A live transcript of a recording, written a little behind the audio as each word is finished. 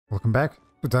Welcome back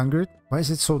to Dungreed. Why is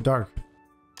it so dark?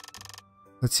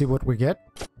 Let's see what we get.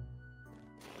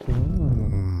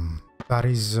 Ooh, that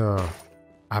is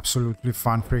absolutely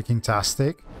fun freaking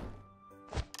tastic.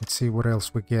 Let's see what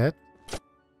else we get.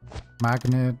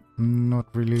 Magnet, not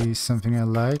really something I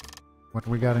like. What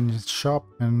we got in the shop,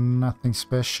 and nothing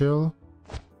special.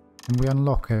 Can we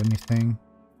unlock anything?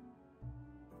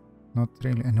 Not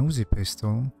really. An Uzi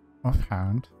pistol.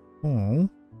 Offhand. Oh.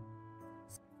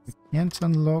 We can't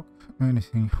unlock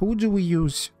anything. Who do we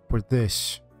use for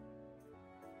this?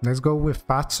 Let's go with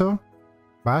Fatso.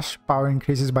 Bash. Power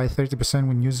increases by 30%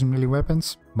 when using melee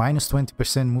weapons. Minus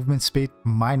 20% movement speed.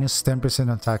 Minus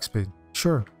 10% attack speed.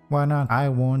 Sure. Why not? I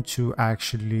want to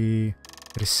actually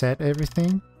reset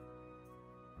everything.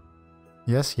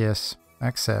 Yes, yes.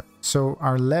 Accept. So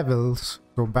our levels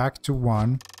go back to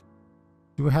 1.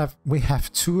 We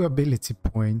have 2 ability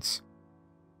points.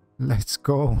 Let's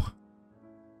go.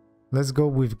 Let's go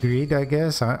with greed, I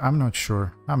guess. I'm not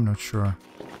sure. I'm not sure.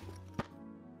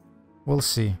 We'll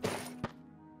see.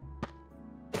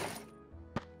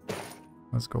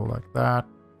 Let's go like that.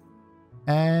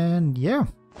 And yeah,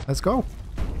 let's go.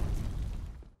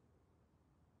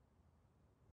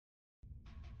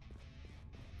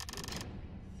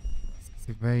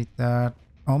 Activate that.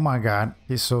 Oh my god,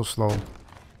 he's so slow.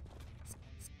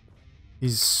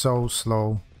 He's so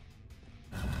slow.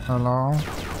 Hello?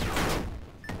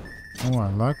 Oh, I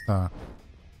like that.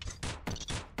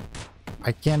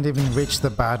 I can't even reach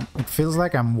the bat. It feels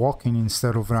like I'm walking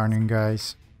instead of running,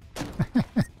 guys.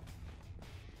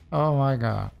 Oh my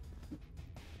god.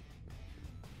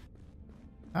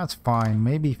 That's fine.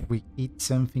 Maybe if we eat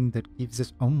something that gives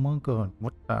us... Oh my god,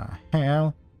 what the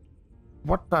hell?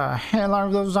 What the hell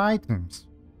are those items?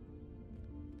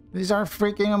 These are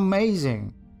freaking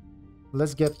amazing.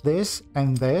 Let's get this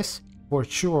and this for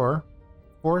sure.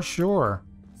 For sure.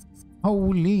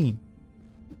 Holy.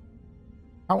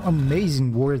 How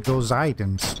amazing were those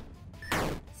items? Oh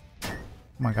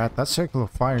my god, that circle of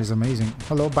fire is amazing.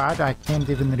 Hello, bad. I can't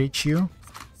even reach you.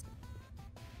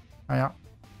 Oh, yeah.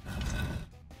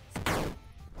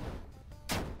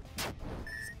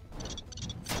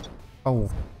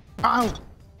 Oh. Ow!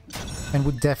 And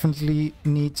we definitely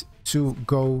need to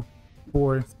go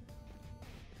for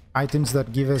items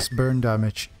that give us burn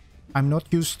damage. I'm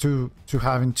not used to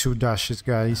having 2 dashes,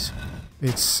 guys.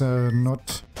 It's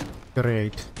not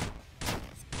great.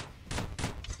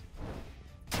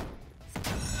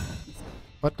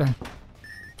 But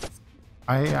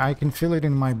I can feel it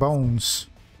in my bones.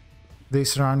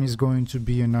 This run is going to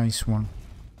be a nice one.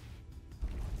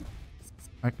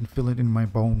 I can feel it in my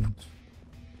bones.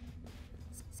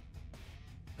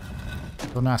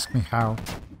 Don't ask me how.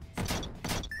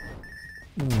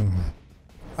 Ooh.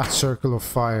 A circle of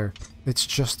fire. It's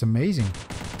just amazing.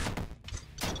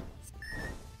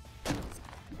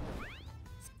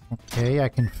 Okay, I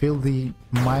can feel the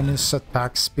minus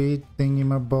attack speed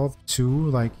thingamabob too.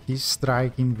 Like, he's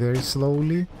striking very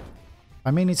slowly.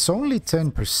 I mean, it's only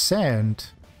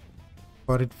 10%.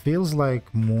 But it feels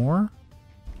like more.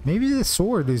 Maybe the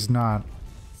sword is not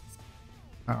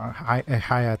a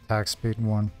high attack speed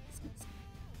one.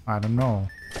 I don't know.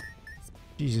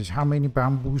 Jesus, how many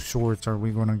bamboo swords are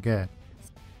we gonna get?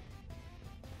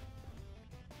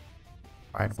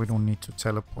 Right, we don't need to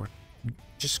teleport.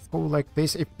 Just go like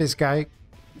this. If this guy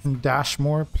can dash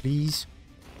more, please.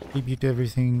 Tribute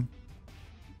everything.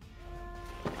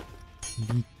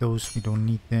 Delete those, we don't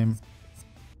need them.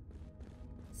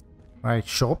 Alright,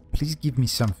 shop, please give me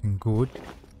something good.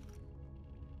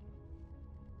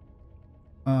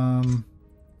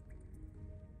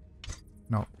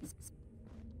 No.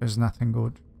 There's nothing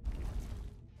good.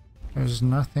 There's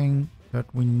nothing that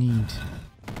we need.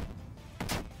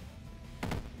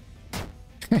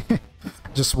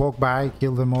 Just walk by,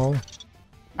 kill them all.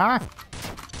 Ah!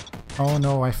 Oh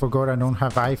no, I forgot I don't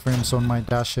have iframes on my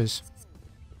dashes.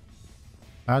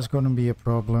 That's gonna be a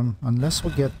problem. Unless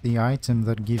we get the item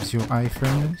that gives you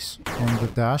iframes on the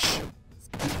dash.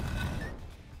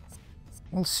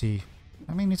 We'll see.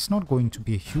 I mean, it's not going to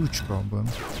be a huge problem.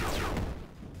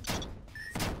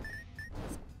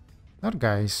 That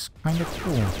guy is kind of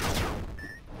cool.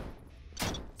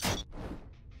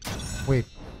 Wait.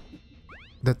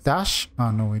 The dash? Oh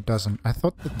no, it doesn't. I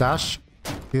thought the dash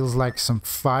feels like some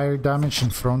fire damage in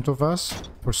front of us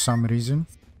for some reason.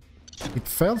 It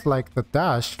felt like the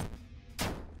dash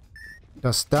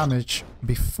does damage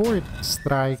before it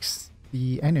strikes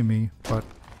the enemy, but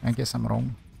I guess I'm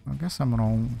wrong. I guess I'm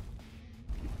wrong.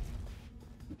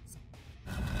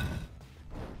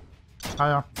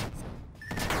 Hiya.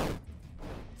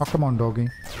 Oh, come on, doggy.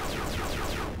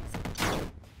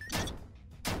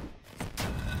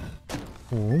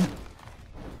 Cool.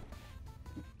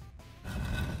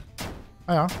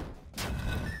 Oh yeah.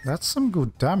 That's some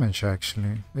good damage,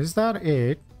 actually. Is that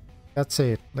it? That's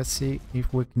it. Let's see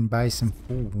if we can buy some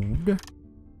food.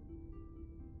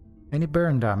 Any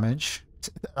burn damage?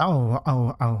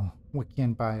 Oh. We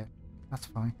can't buy it. That's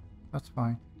fine. That's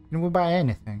fine. Can we buy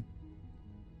anything?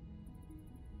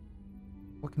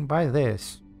 We can buy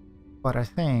this. But I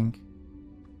think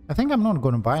I'm not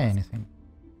gonna buy anything.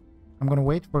 I'm gonna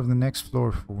wait for the next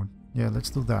floor food. Yeah,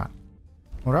 let's do that.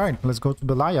 Alright, let's go to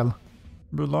Belial.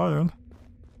 Belial?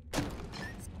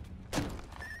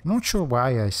 I'm not sure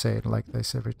why I say it like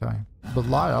this every time.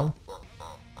 Belial?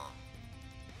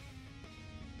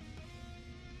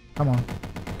 Come on.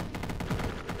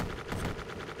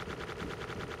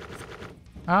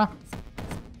 Ah!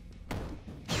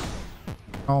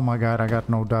 Oh my god, I got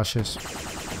no dashes.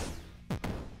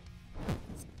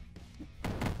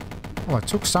 Oh, I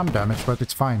took some damage, but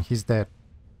it's fine. He's dead.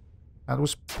 That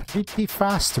was pretty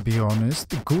fast, to be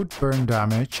honest. Good burn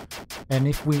damage. And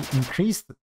if we increase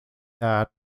that...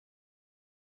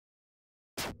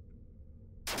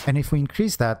 And if we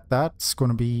increase that, that's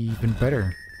gonna be even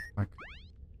better. Like...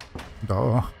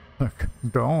 Duh. Like,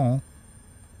 duh.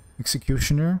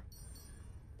 Executioner.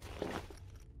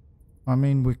 I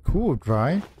mean, we could,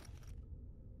 right?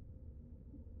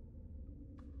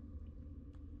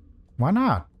 Why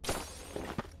not?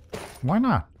 Why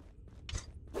not?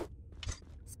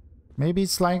 Maybe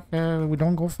it's like we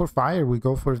don't go for fire, we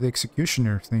go for the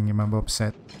executioner thing. I'm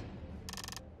upset.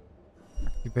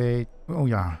 Activate. Oh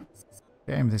yeah.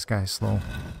 Damn, this guy is slow.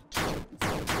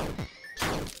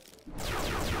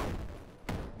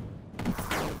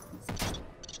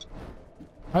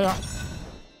 Hiya.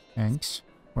 Thanks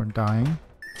for dying.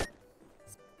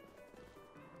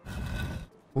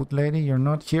 Food lady, you're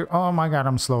not here. Oh my god,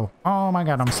 I'm slow. Oh my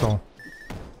god, I'm slow.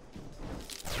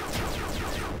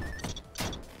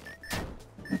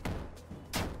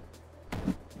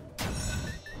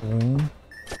 Boom.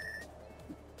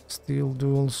 Steel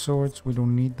dual swords, we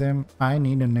don't need them. I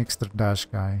need an extra dash,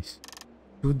 guys.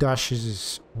 2 dashes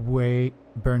is way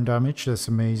burn damage. That's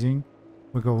amazing.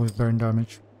 We go with burn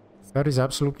damage. That is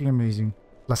absolutely amazing.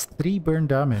 Plus 3 burn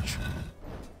damage.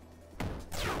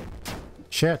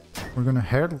 Shit, we're gonna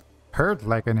hurt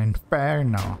like an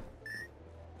inferno.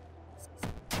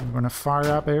 I'm gonna fire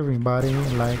up everybody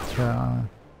like I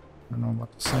don't know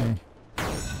what to say.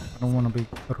 I don't want to be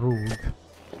rude.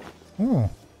 Oh,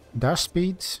 dash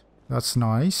speeds. That's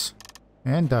nice.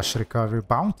 And dash recovery.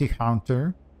 Bounty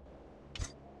hunter.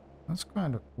 That's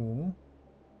kind of cool.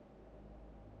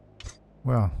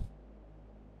 Well,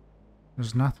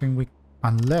 there's nothing we...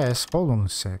 Unless... Hold on a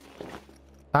sec.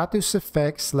 Status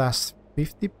effects last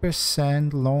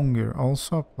 50% longer.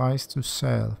 Also applies to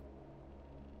self.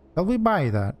 Shall we buy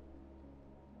that?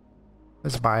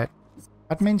 Let's buy it.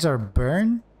 That means our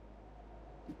burn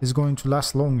is going to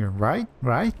last longer, right?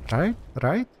 Right?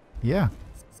 Yeah.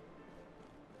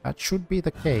 That should be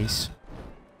the case.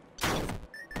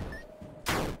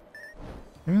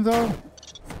 Even though...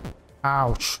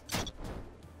 Ouch.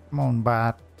 Come on,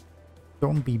 bat.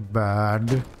 Don't be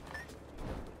bad.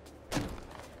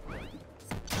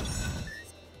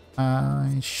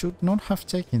 I should not have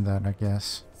taken that, I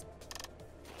guess.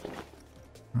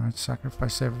 Alright,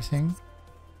 sacrifice everything.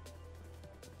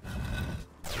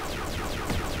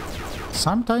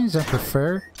 Sometimes I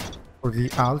prefer for the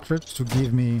altered to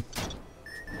give me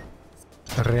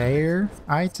rare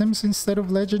items instead of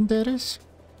legendaries.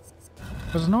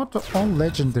 Because not all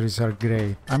legendaries are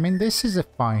great. I mean, this is a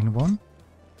fine one.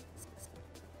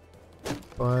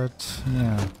 But,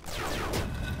 yeah.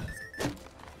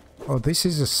 Oh, this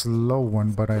is a slow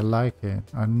one, but I like it.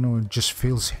 I don't know, it just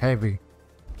feels heavy.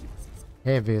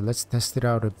 Heavy. Let's test it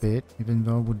out a bit, even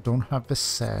though we don't have the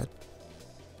set.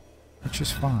 Which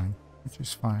is fine. Which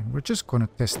is fine. We're just gonna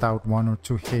test out 1 or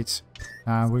 2 hits.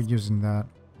 We're using that.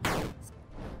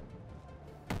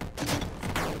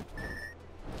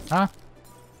 Ah!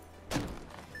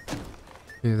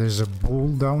 Okay, there's a bull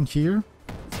down here.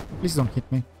 Please don't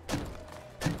hit me.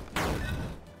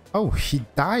 Oh, he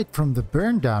died from the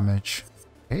burn damage.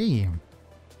 Hey,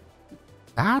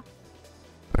 that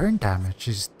burn damage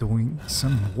is doing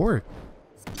some work.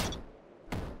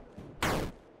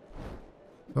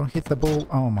 Don't hit the bull.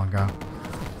 Oh my god.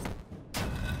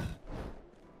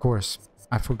 Of course,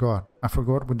 I forgot. I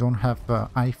forgot we don't have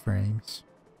iframes.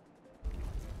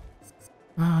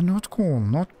 Not cool.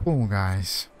 Not cool,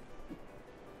 guys.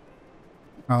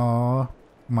 Oh,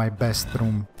 my best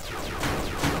room.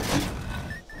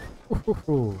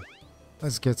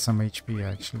 Let's get some HP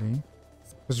actually.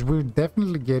 Because we're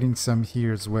definitely getting some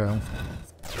here as well.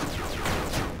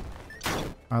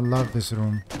 I love this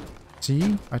room.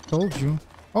 See? I told you.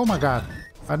 Oh my god.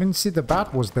 I didn't see the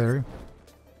bat was there.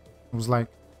 It was like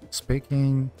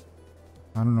speaking.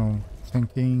 I don't know.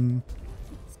 Thinking.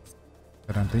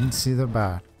 But I didn't see the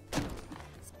bat.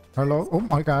 Hello? Oh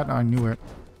my god. I knew it.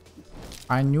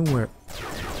 I knew it.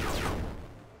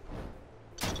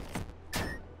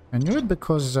 I knew it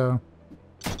because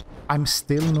I'm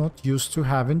still not used to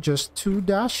having just 2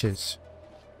 dashes.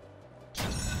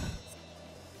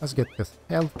 Let's get the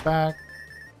health back.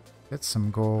 Get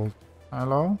some gold.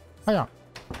 Hello? Hiya.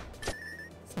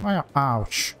 Hiya.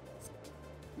 Ouch.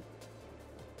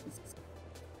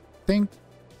 Think.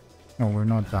 No, we're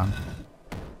not done.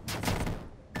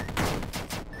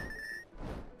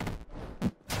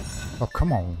 Oh,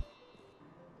 come on.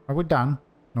 Are we done?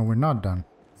 No, we're not done.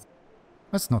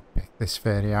 Let's not pick this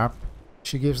fairy up.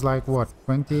 She gives like, what,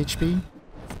 20 HP?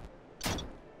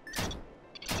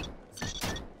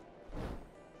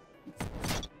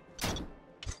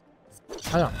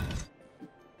 Hiya.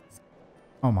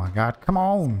 Oh my god, come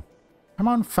on. Come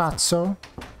on, Fatso.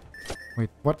 Wait,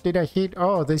 what did I hit?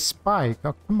 Oh, this spike.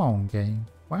 Oh, come on, game.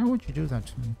 Why would you do that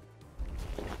to me?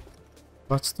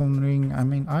 Bloodstone ring. I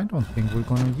mean, I don't think we're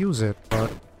gonna use it,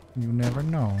 but you never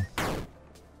know.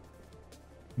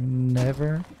 You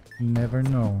never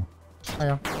know.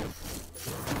 Hiya.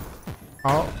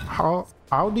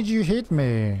 How did you hit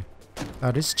me?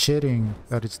 That is cheating.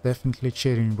 That is definitely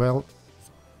cheating. Well,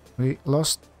 we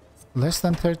lost less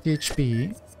than 30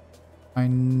 HP. I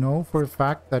know for a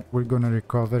fact that we're gonna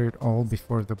recover it all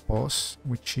before the boss,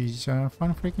 which is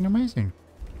fun freaking amazing.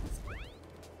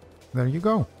 There you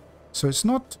go. So it's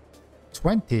not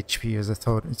 20 HP as I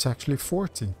thought, it's actually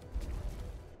 40.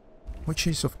 Which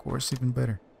is of course even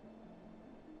better.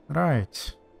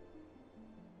 Right.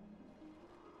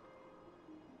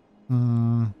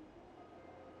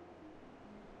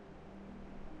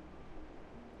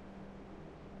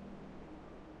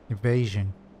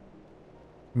 Evasion.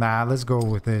 Nah, let's go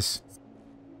with this.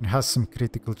 It has some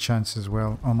critical chance as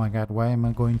well. Oh my god, why am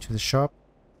I going to the shop?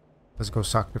 Let's go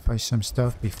sacrifice some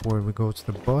stuff before we go to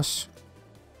the boss.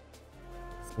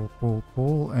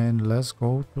 Pull, and let's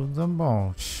go to the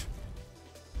boss.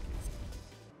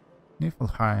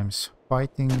 Niflheim's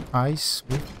fighting ice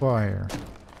with fire.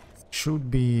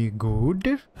 Should be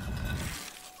good.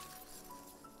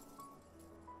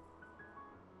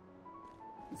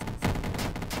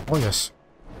 Oh yes.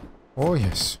 Oh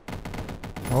yes.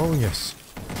 Oh yes.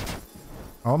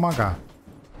 Oh my god.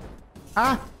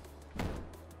 Ah!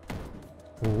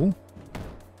 Oh.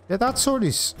 Yeah, that sword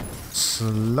is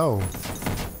slow.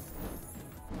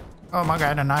 Oh my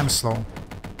god, and I'm slow.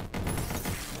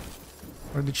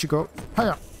 Where did she go?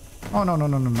 Hiya! Oh no.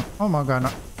 Oh my god,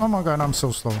 no. Oh my god, I'm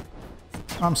so slow.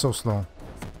 I'm so slow.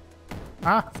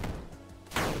 Ah!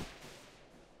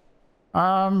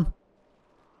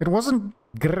 It wasn't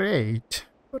great,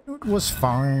 but it was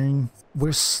fine.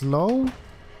 We're slow?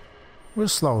 We're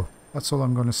slow. That's all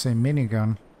I'm gonna say.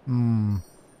 Minigun.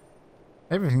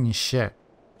 Everything is shit.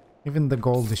 Even the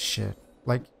gold is shit.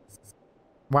 Like,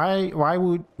 why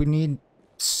would we need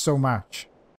so much?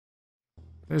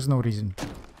 There's no reason.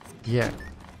 Yeah.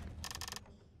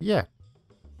 Yeah.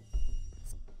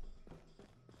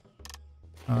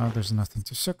 There's nothing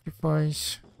to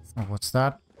sacrifice. Oh, what's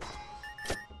that?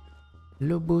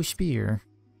 Lobo spear.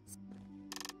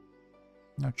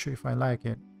 Not sure if I like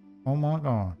it. Oh my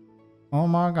god. Oh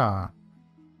my god.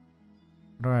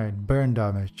 Right, burn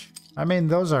damage. I mean,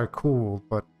 those are cool,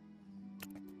 but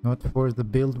not for the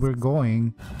build we're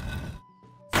going.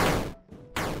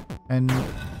 And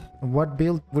what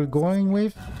build we're going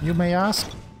with, you may ask?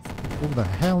 Who the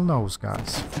hell knows,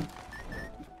 guys?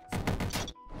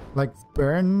 Like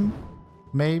burn,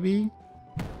 maybe?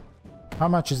 How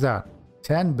much is that?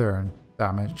 10 burn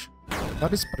damage.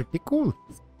 That is pretty cool.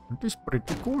 That is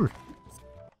pretty cool.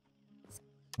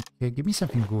 Okay, give me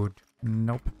something good.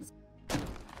 Nope.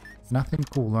 Nothing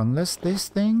cool. Unless these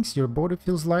things, your body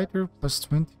feels lighter, plus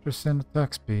 20%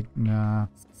 attack speed. Nah.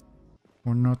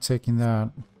 We're not taking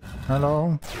that.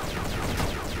 Hello?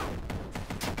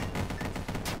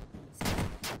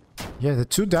 Yeah, the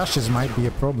 2 dashes might be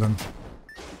a problem.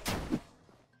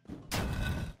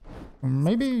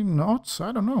 Maybe not,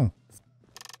 I don't know.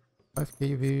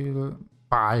 5k view,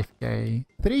 5k,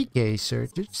 3k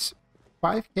searches,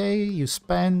 5k you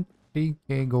spend,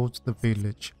 3k go to the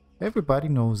village. Everybody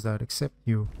knows that except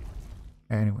you.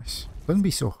 Anyways, don't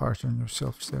be so harsh on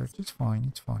yourself, Serg. It's fine,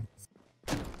 it's fine.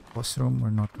 Boss room,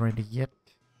 we're not ready yet.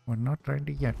 We're not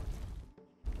ready yet.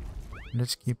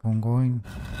 Let's keep on going.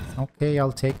 Okay,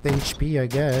 I'll take the HP, I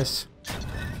guess.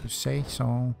 If you say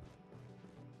so.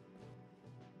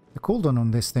 The cooldown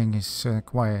on this thing is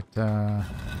quite...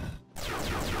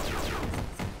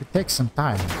 it takes some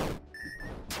time.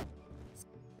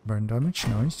 Burn damage,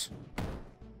 nice.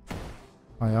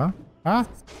 Oh yeah? Ah!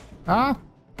 Ah!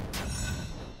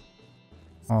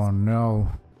 Oh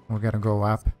no. We gotta go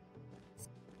up.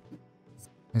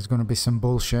 There's gonna be some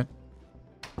bullshit.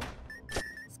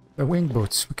 The wing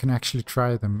boots, we can actually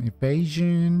try them.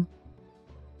 Evasion.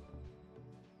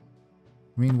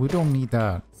 I mean, we don't need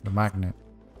that. The magnet.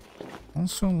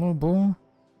 Also, low ball.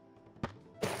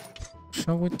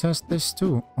 Shall we test this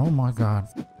too? Oh my god.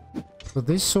 So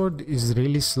this sword is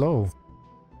really slow.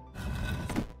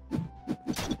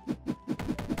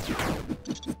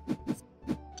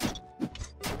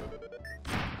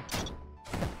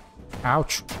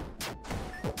 Ouch.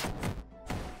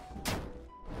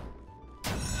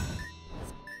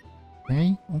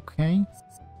 Okay, okay.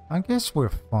 I guess we're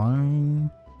fine.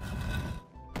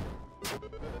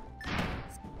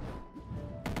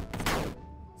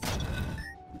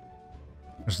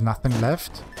 There's nothing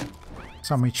left.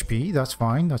 Some HP, that's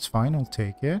fine, I'll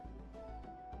take it.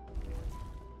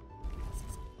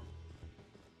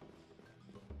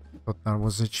 Thought that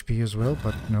was HP as well,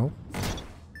 but no.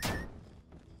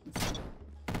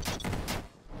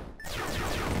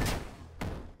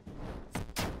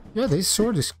 Yeah, this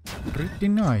sword is pretty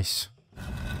nice.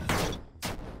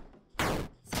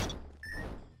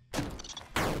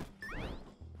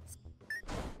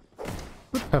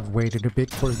 Could have waited a bit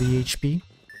for the HP.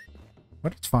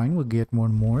 But it's fine, we'll get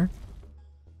one more.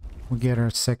 We'll get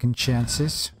our second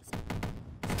chances.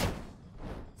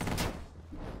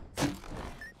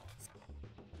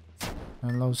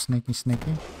 Hello, Snaky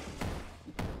Snaky.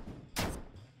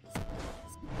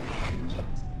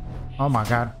 Oh my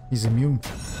god, he's immune.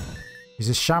 He's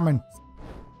a shaman.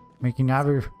 Making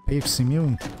other peeps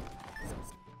immune.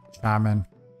 Shaman.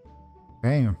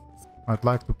 Damn. I'd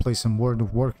like to play some World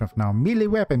of Warcraft now. Melee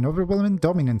weapon, overwhelming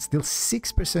dominance, deals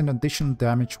 6% additional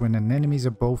damage when an enemy is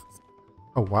above...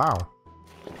 Oh wow.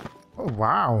 Oh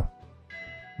wow.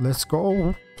 Let's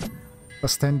go.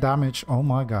 Plus 10 damage. Oh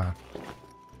my god.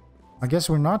 I guess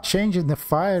we're not changing the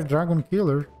fire dragon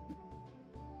killer.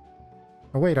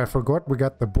 Oh wait, I forgot we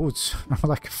got the boots. I'm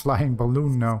like a flying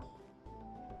balloon now.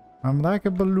 I'm like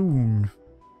a balloon.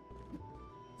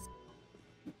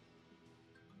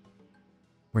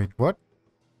 Wait, what?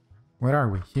 Where are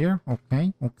we? Here?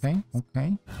 Okay, okay,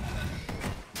 okay.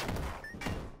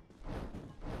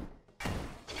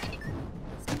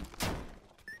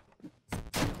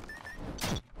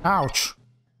 Ouch!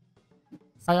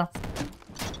 Hiya.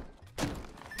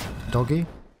 Doggy,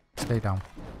 stay down.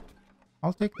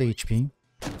 I'll take the HP.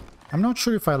 I'm not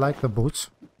sure if I like the boots.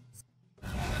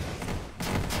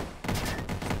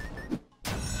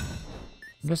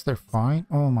 I guess they're fine.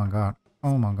 Oh my god.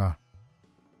 Oh my god.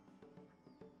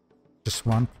 Just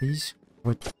one, please.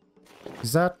 What?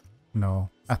 Is that? No.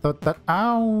 I thought that...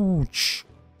 Ouch!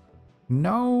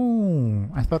 No!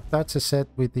 I thought that's a set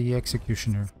with the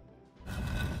executioner.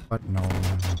 But no.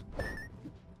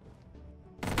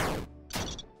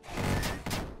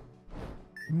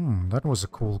 That was a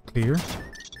cool clear.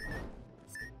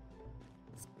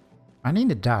 I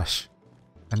need a dash.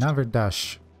 Another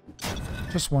dash.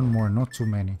 Just one more, not too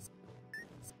many.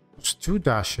 Those 2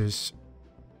 dashes.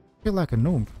 I feel like a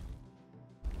noob.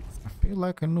 I feel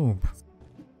like a noob.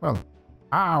 Well,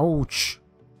 ouch!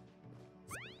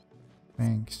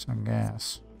 Thanks, I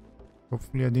guess.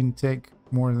 Hopefully I didn't take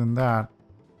more than that.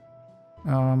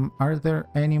 Are there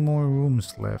any more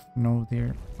rooms left? No,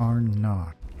 there are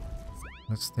not.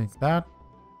 Let's take that.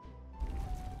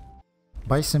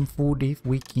 Buy some food if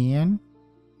we can.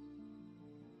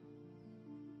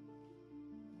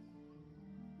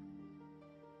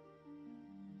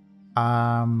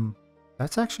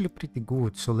 That's actually pretty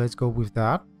good. So let's go with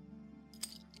that.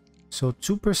 So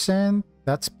 2%,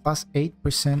 that's plus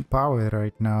 8% power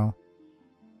right now.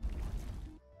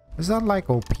 Is that like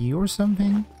OP or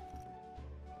something?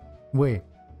 Wait.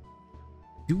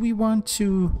 Do we want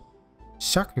to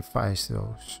sacrifice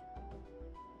those?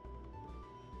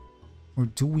 Or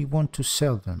do we want to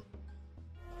sell them?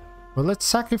 Well, let's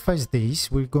sacrifice these.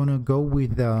 We're gonna go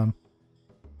with rare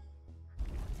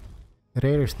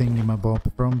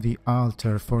thingamabob from the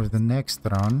altar for the next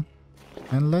run.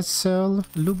 And let's sell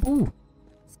Lubu.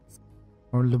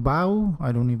 Or Lubao,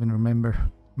 I don't even remember.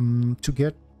 To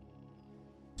get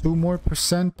 2% more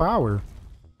power.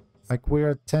 Like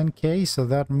we're at 10k, so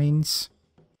that means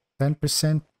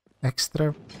 10%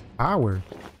 extra power.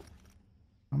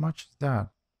 How much is that?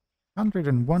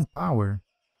 101 power.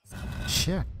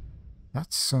 Shit.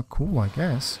 That's cool, I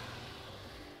guess.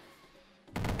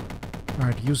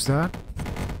 Alright, use that.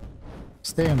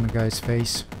 Stay on the guy's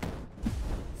face.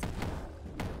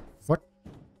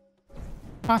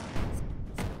 Ah!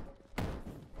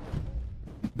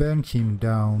 Burn him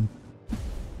down.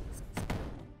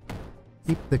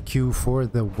 Keep the Q for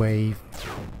the wave.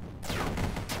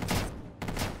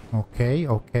 Okay,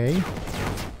 okay.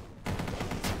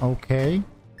 Okay.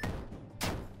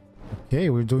 Okay,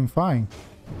 we're doing fine.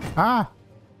 Ah!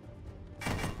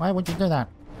 Why would you do that?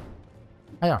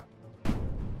 Hiya.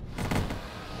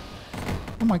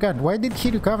 Oh my god, why did he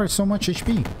recover so much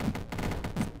HP?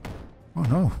 Oh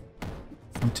no.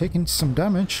 I'm taking some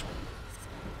damage.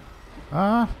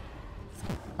 Ah!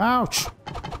 Ouch!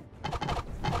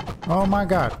 Oh my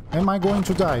god, am I going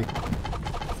to die?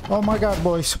 Oh my god,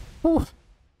 boys. Whew.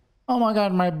 Oh my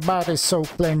god, my butt is so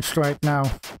clenched right now.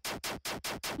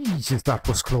 Jesus, that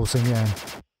was close again.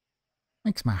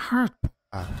 Makes my heart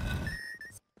bad.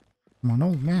 I'm an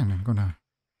old man. I'm gonna,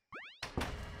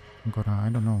 I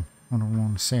don't know. I don't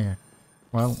want to say it.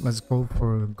 Well, let's go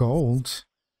for gold.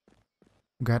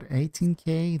 We got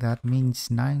 18k. That means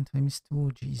 9 times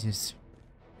 2. Jesus.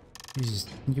 Jesus.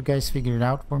 Can you guys figure it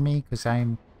out for me? Because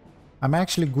I'm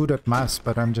actually good at maths,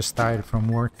 but I'm just tired from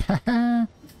work.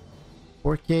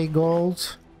 4k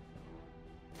gold.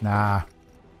 Nah.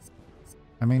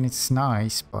 I mean, it's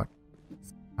nice, but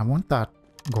I want that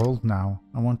gold now.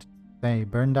 I want to say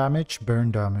burn damage,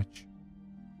 burn damage.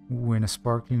 Ooh, in a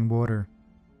sparkling water.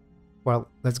 Well,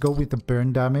 let's go with the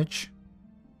burn damage.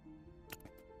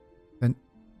 Then,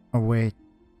 oh wait.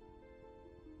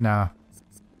 Nah.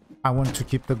 I want to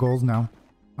keep the gold now.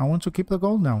 I want to keep the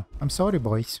gold now. I'm sorry,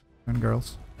 boys and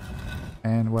girls.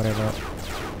 And whatever.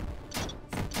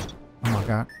 Oh my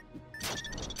god.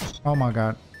 Oh my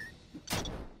god.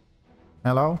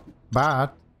 Hello?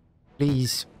 Bat?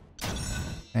 Please.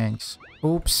 Thanks.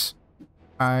 Oops.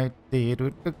 I did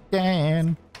it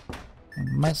again.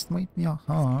 Messed with your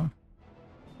heart.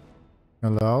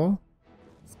 Hello?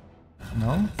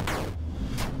 No?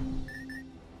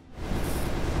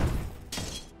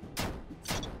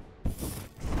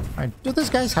 Alright, do these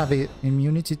guys have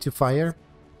immunity to fire?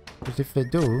 Because if they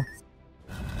do,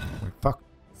 we're fucked.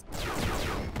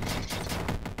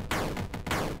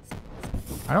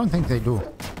 I don't think they do.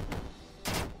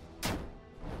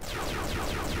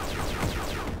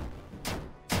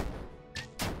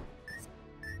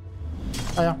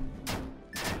 Oh yeah.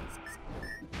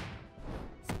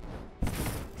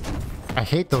 I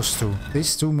hate those two.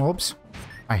 These two mobs,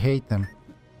 I hate them.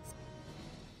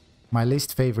 My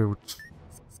least favorite.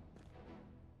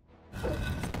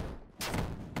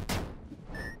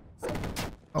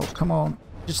 Oh, come on.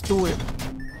 Just do it.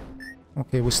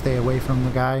 Okay, we stay away from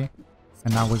the guy.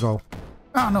 And now we go.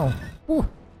 Oh, no. Ooh.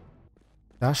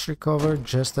 Dash recovered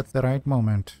just at the right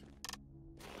moment.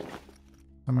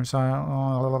 Somersault.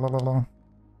 Oh,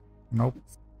 nope.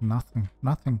 Nothing.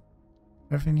 Nothing.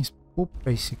 Everything is poop,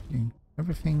 basically.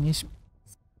 Everything is...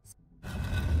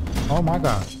 Oh my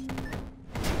god.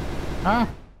 Ah!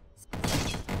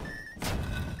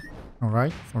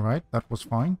 Alright, alright. That was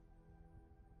fine.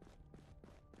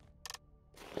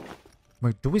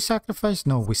 Wait, do we sacrifice?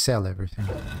 No, we sell everything.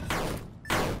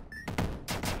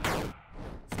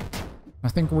 I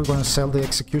think we're gonna sell the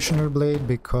Executioner Blade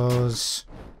because...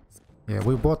 Yeah,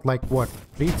 we bought like, what?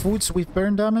 3 foods with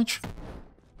burn damage?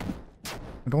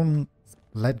 We don't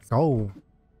let go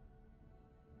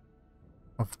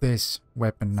of this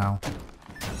weapon now.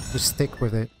 Just stick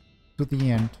with it to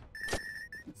the end.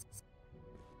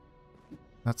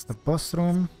 That's the boss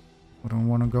room. We don't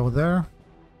want to go there.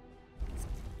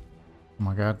 Oh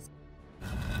my god.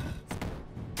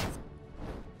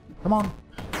 Come on.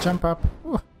 Jump up.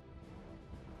 Ooh.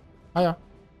 Hiya.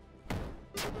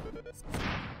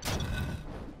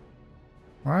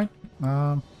 Alright.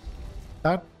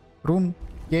 That room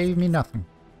gave me nothing.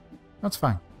 That's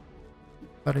fine.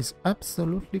 That is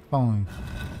absolutely fine.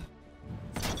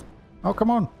 Oh,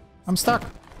 come on. I'm stuck.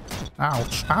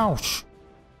 Ouch. Ouch.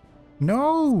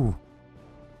 No.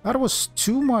 That was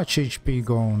too much HP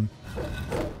gone.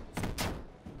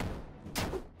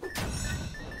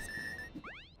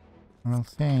 Well,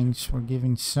 thanks for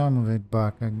giving some of it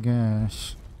back, I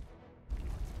guess.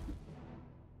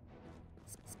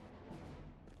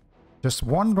 Just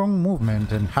one wrong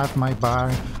movement and half my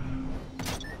bar,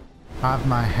 half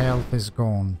my health is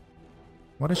gone.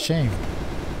 What a shame.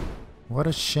 What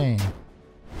a shame.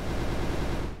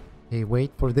 Hey,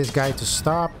 wait for this guy to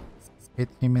stop. Hit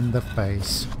him in the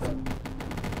face.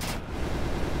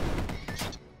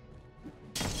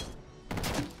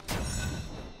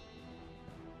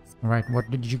 Alright, what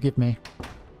did you give me?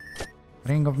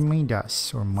 Ring of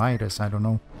Midas, or Midas, I don't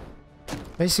know.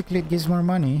 Basically, it gives more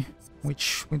money,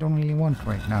 which we don't really want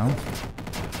right now.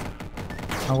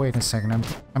 Oh, wait a second,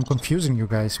 I'm confusing you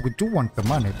guys. We do want the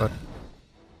money, but...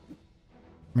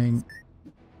 I mean,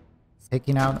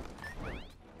 taking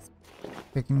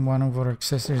one of our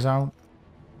accessories out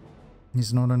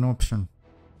is not an option.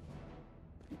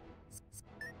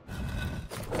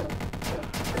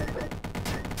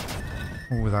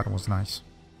 Oh, that was nice.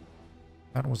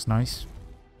 That was nice.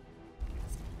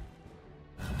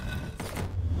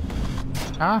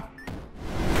 Ah!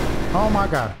 Oh my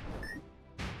god.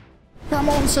 Come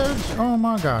on, Serg! Oh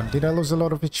my god. Did I lose a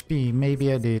lot of HP?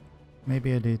 Maybe I did.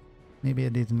 Maybe I did. Maybe I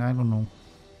didn't. I don't know.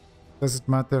 Does it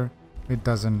matter? It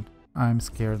doesn't. I'm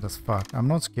scared as fuck. I'm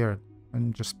not scared.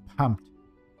 I'm just pumped.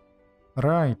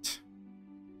 Right.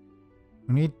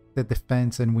 We need the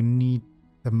defense and we need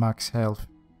the max health.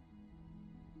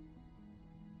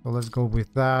 So let's go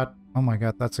with that. Oh my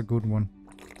god, that's a good one.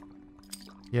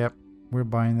 Yep, we're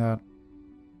buying that.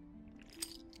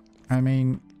 I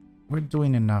mean, we're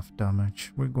doing enough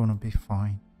damage. We're gonna be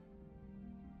fine.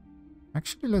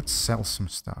 Actually, let's sell some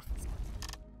stuff.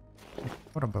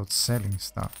 What about selling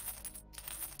stuff?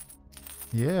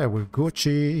 Yeah, we're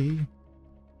Gucci.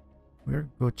 We're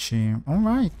Gucci.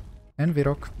 Alright.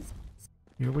 Envirok.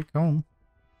 Here we go.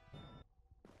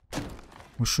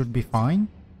 We should be fine.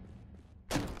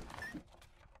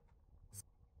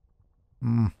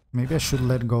 Maybe I should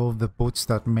let go of the boots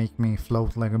that make me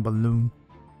float like a balloon.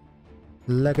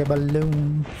 Like a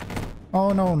balloon.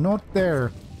 Oh no, not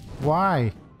there.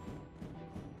 Why?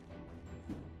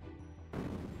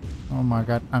 Oh my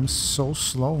god, I'm so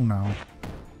slow now.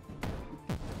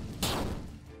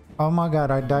 Oh my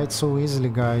god, I died so easily,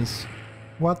 guys.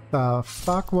 What the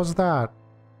fuck was that?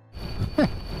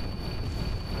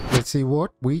 Let's see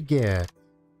what we get.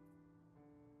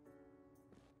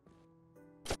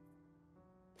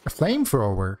 A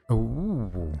flamethrower.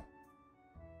 Ooh.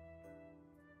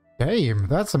 Damn,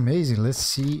 that's amazing. Let's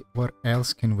see what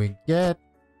else can we get.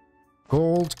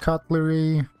 Gold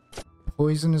cutlery.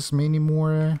 Poisonous mini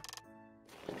mortar.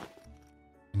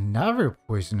 Another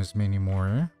poisonous mini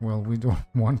mortar. Well, we don't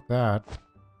want that.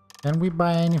 Can we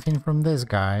buy anything from this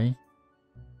guy?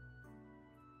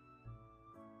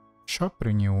 Shop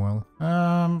renewal.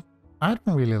 I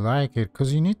don't really like it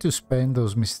because you need to spend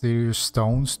those mysterious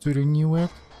stones to renew it.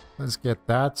 Let's get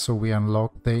that so we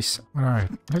unlock this. Alright,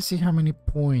 let's see how many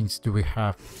points do we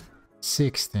have.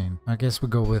 16. I guess we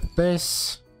go with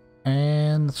this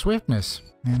and swiftness.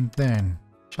 And then,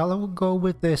 shall we go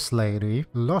with this lady,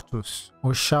 Lotus?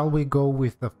 Or shall we go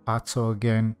with the Fatso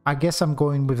again? I guess I'm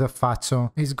going with the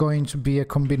Fatso. It's going to be a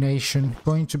combination.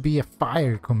 Going to be a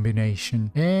fire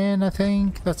combination. And I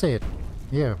think that's it.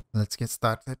 Yeah, let's get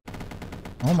started.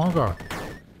 Oh my god.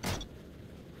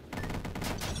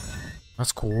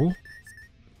 That's cool.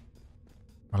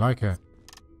 I like it.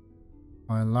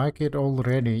 I like it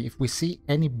already. If we see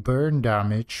any burn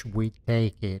damage, we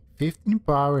take it. 15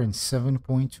 power and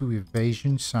 7.2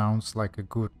 evasion sounds like a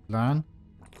good plan.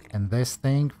 And this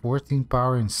thing, 14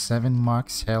 power and 7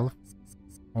 max health,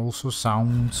 also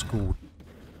sounds good.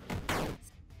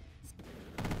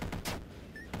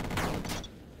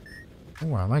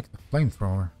 Oh, I like the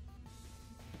flamethrower.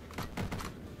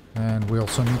 And we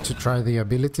also need to try the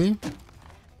ability.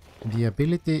 The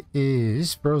ability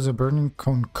is throws a burning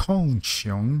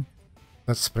concoction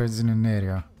that spreads in an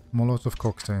area. Molotov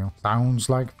cocktail. Sounds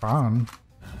like fun.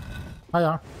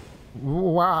 Hiya.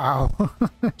 Wow.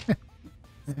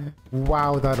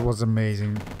 Wow, that was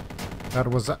amazing. That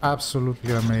was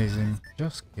absolutely amazing.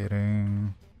 Just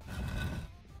kidding.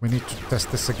 We need to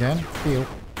test this again. Feel.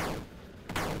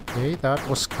 Okay, that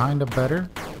was kind of better,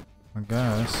 I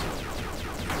guess.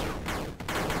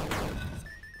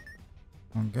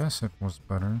 I guess it was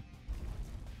better.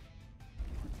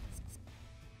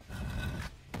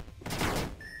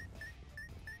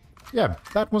 Yeah,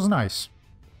 that was nice.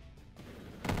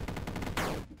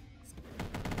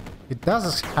 It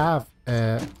does have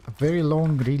a very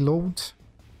long reload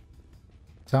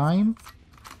time.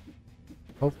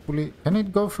 Hopefully... Can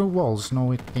it go through walls?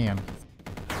 No, it can't.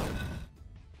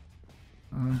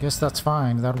 I guess that's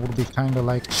fine. That would be kind of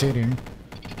like cheating.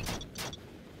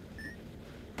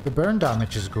 The burn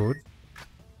damage is good.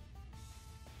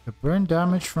 The burn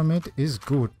damage from it is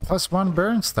good. +1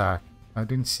 burn stack. I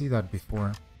didn't see that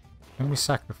before. Can we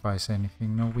sacrifice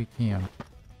anything? No, we can't.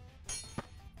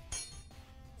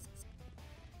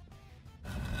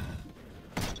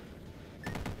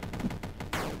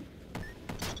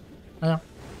 Yeah,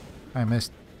 I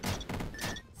missed.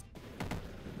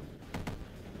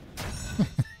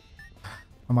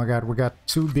 Oh my god, we got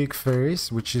 2 big fairies,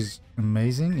 which is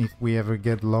amazing. If we ever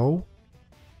get low,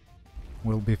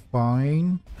 we'll be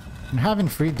fine. And having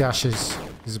 3 dashes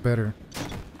is better.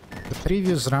 The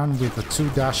previous run with the 2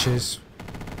 dashes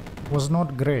was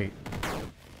not great.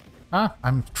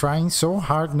 I'm trying so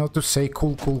hard not to say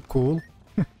cool, cool, cool.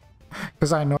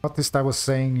 Because I noticed I was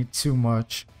saying it too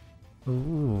much.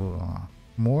 Ooh,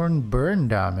 more burn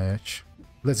damage.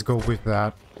 Let's go with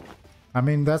that. I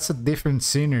mean, that's a different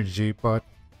synergy, but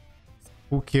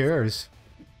who cares?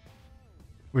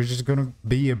 We're just gonna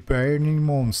be a burning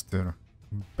monster.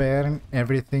 Burn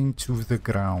everything to the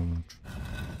ground.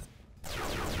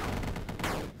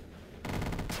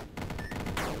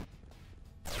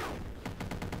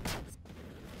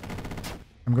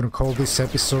 I'm gonna call this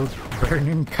episode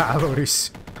Burning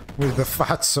Calories with the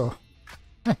Fatso.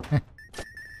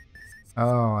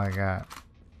 Oh my god.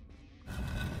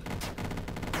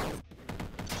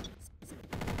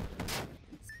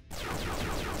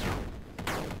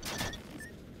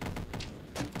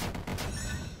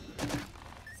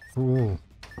 Cool.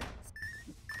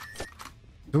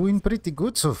 Doing pretty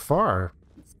good so far.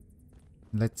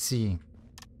 Let's see.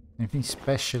 Anything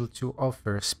special to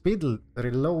offer? Speed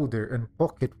reloader and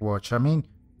pocket watch. I mean,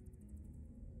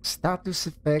 status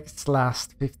effects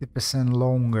last 50%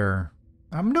 longer.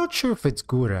 I'm not sure if it's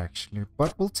good actually,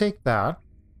 but we'll take that.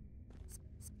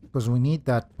 Because we need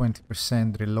that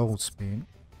 20% reload speed.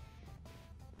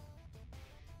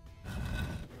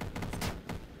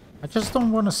 I just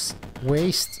don't want to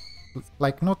waste,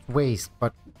 like not waste,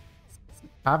 but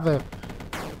have a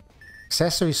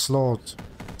accessory slot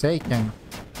taken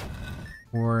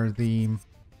for the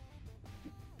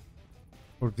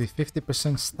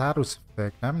 50% status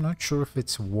effect. I'm not sure if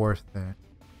it's worth it.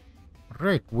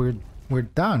 Right, we're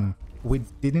done. We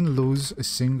didn't lose a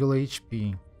single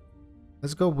HP.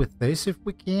 Let's go with this if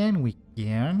we can. We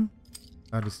can.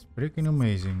 That is freaking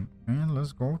amazing. And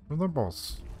let's go to the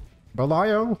boss.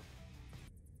 Belial!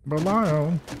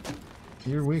 Belial!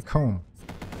 Here we come.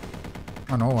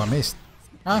 Oh no, I missed.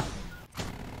 Ah!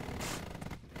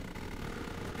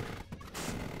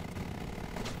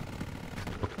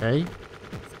 Okay.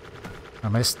 I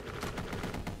missed.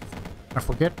 I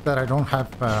forget that I don't have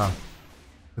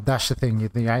the dash thing, the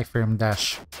iframe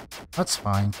dash. That's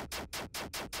fine.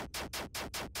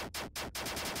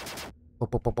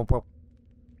 Pop, pop, pop, pop, pop.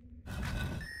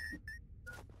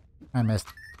 I missed.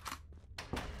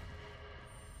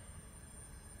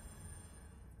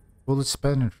 Bullets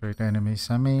penetrate enemies.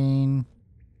 I mean...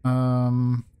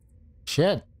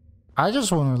 shit. I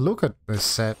just want to look at this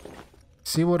set.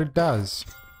 See what it does.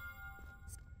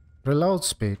 Reload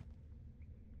speed.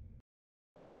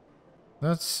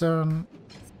 That's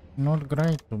not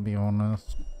great, to be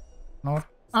honest. Not...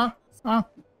 I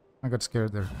got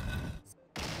scared there.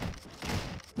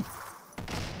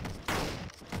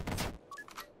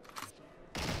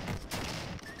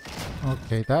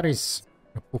 Okay, that is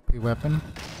a poopy weapon.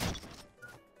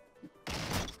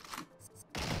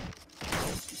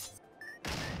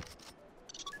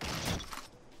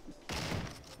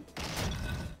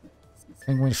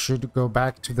 I think we should go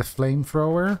back to the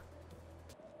flamethrower.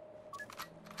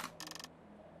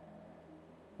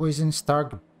 Poison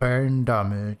Stark burn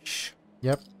damage.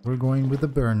 Yep, we're going with the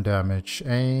burn damage.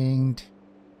 And...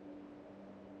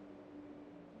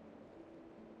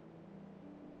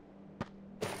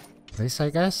 this, I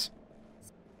guess?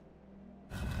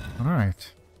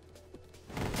 Alright.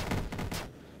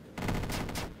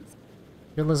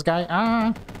 Kill this guy.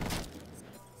 Ah!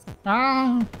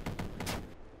 Ah!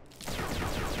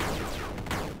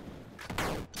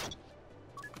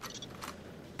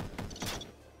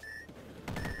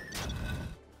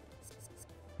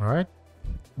 Alright.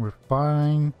 We're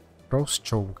fine. Frost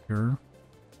choker.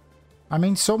 I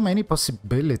mean, so many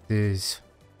possibilities.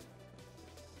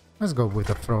 Let's go with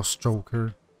a frost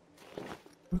choker.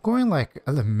 We're going like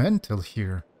elemental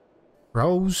here.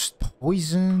 Frost,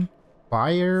 poison,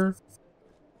 fire.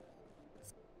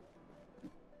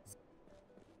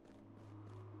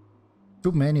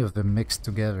 Too many of them mixed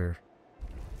together.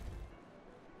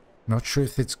 Not sure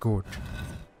if it's good.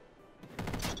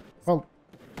 Well,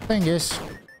 thing is,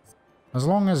 as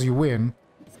long as you win,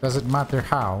 doesn't matter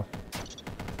how.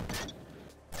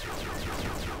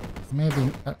 Maybe...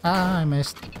 I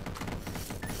missed.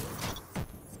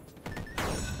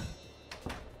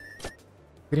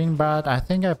 Green bat, I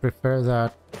think I prefer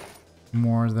that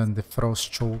more than the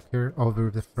frost choker,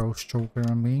 over the frost choker.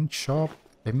 I mean, shop,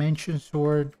 dimension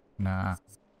sword, nah.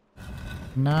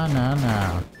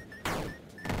 Nah.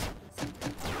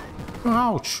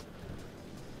 Ouch!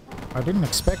 I didn't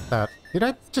expect that. Did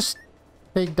I just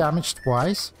take damage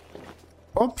twice?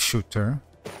 Bomb shooter?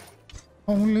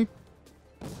 Only...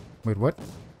 wait, what?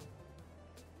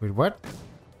 Wait, what?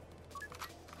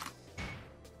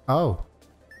 Oh.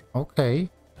 Okay.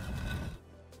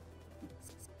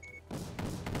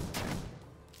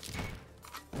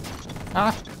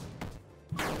 Ah!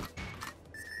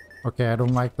 Okay, I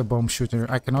don't like the bomb shooter.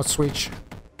 I cannot switch.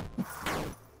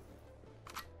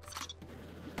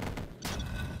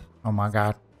 Oh my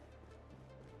god.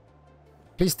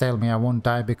 Please tell me I won't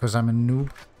die because I'm a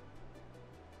noob.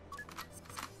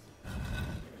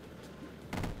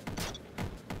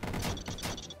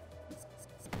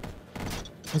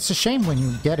 It's a shame when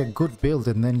you get a good build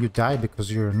and then you die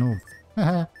because you're a noob.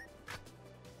 I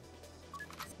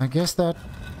guess that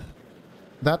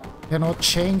cannot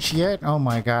change yet. Oh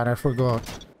my god, I forgot.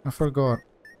 I forgot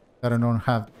that I don't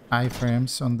have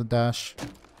iframes on the dash.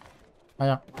 Oh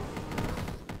yeah.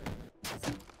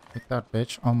 Hit that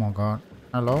bitch. Oh my god.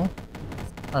 Hello?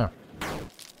 Oh yeah.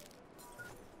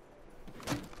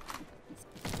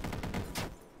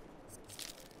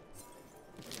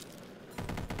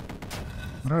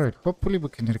 Alright, hopefully we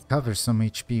can recover some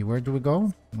HP. Where do we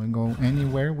go? We go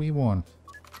anywhere we want.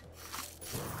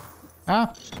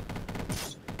 Ah!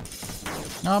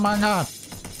 Oh my god!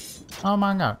 Oh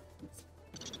my god!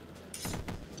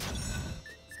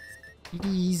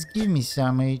 Please give me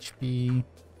some HP.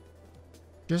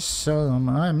 Just some.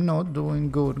 I'm not doing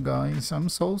good, guys. I'm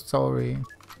so sorry.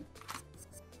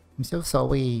 I'm so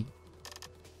sorry.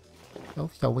 So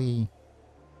sorry.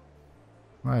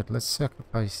 Right, let's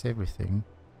sacrifice everything.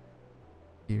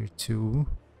 Here too.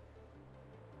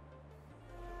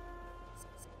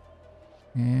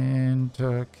 And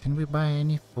can we buy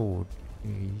any food,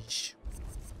 please?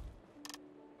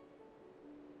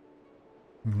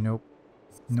 Nope.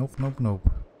 Nope, nope, nope.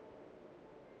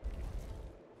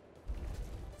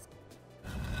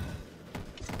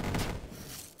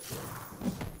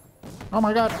 Oh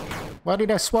my god! Why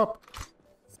did I swap?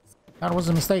 That was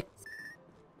a mistake.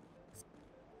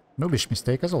 Noobish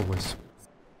mistake as always.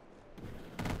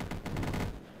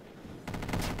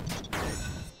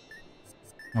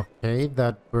 Okay,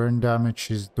 that burn damage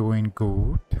is doing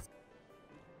good.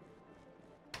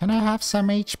 Can I have some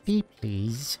HP,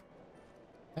 please?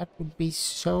 That would be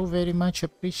so very much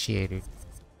appreciated.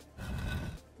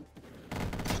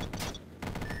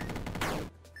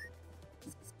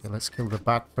 Okay, let's kill the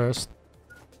bat first.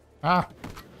 Ah!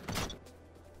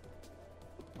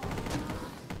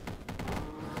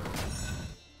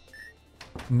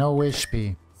 No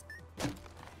HP.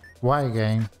 Why,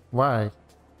 game? Why?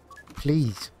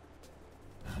 Please.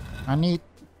 I need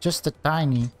just a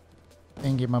tiny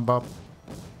thingy-mabob.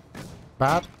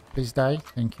 Bat, please die.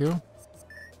 Thank you.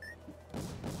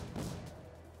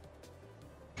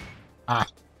 Ah.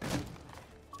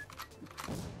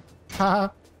 Haha.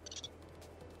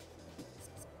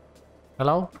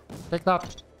 Hello? Take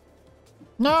that.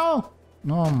 No!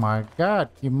 Oh my god,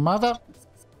 you mother...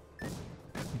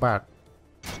 Bat.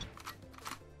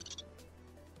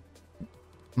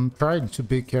 I'm trying to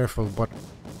be careful, but...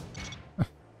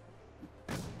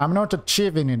 I'm not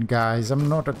achieving it, guys. I'm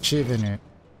not achieving it.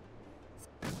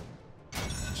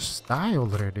 Just die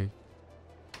already.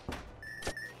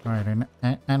 Alright,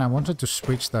 and I wanted to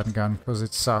switch that gun because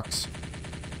it sucks.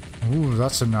 Ooh,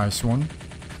 that's a nice one.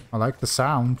 I like the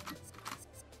sound.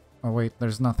 Oh wait,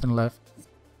 there's nothing left.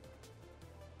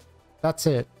 That's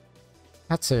it.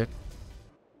 That's it.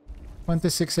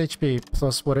 26 HP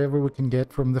plus whatever we can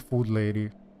get from the food lady.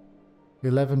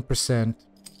 11%.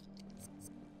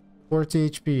 40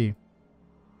 HP.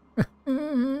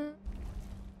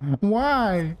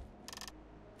 Why?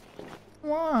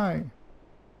 Why?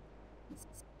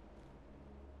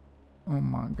 Oh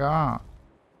my god.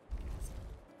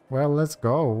 Well, let's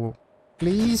go.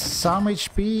 Please, some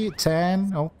HP.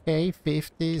 10. Okay,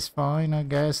 50 is fine, I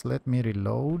guess. Let me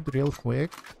reload real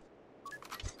quick.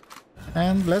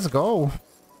 And let's go.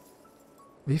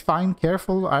 If I'm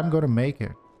careful, I'm gonna make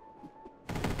it.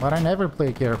 But I never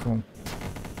play careful.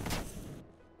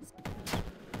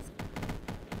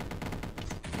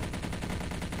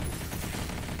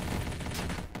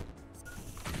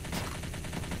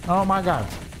 Oh my god.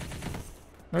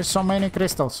 There's so many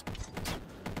crystals.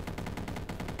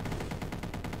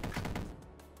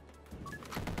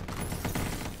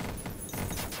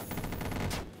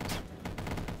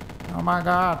 Oh my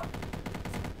god.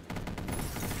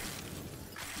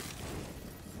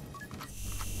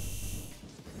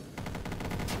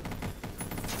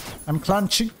 I'm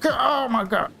clenching. Oh my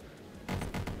god.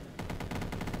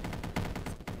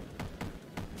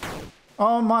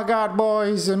 Oh my god,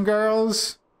 boys and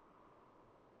girls.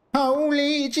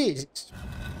 Holy Jesus.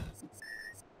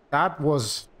 That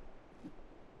was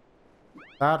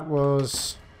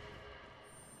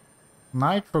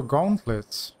Nitro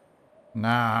Gauntlets.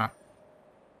 Nah.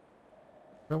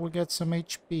 Shall we get some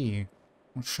HP?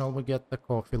 Or shall we get the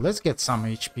coffee? Let's get some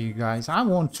HP, guys. I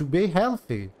want to be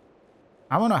healthy.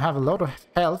 I want to have a lot of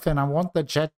health and I want the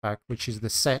jetpack, which is the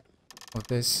set of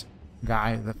this.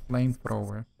 guy, the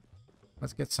flamethrower.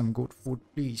 Let's get some good food,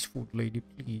 please. Food lady,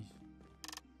 please.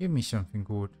 Give me something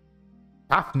good.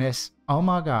 Toughness. Oh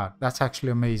my god. That's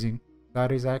actually amazing.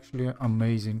 That is actually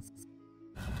amazing.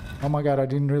 Oh my god, I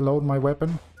didn't reload my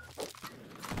weapon.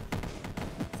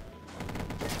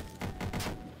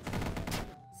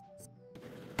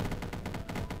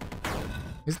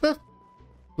 Is the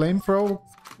flamethrower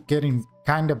getting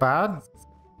kinda bad?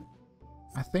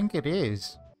 I think it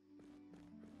is.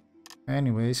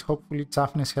 Anyways, hopefully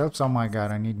toughness helps. Oh my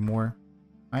god, I need more.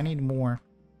 I need more.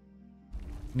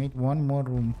 Need one more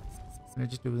room.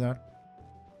 Let's do that.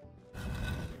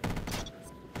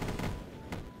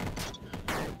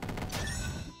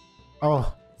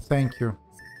 Oh, thank you.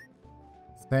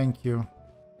 Thank you.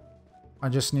 I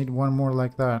just need one more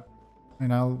like that.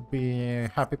 And I'll be a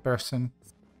happy person.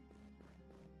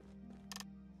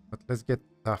 But let's get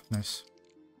toughness.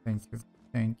 Thank you.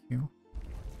 Thank you.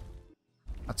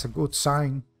 That's a good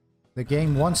sign. The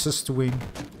game wants us to win.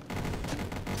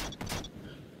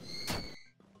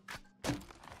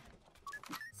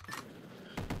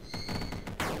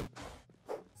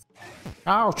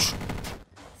 Ouch!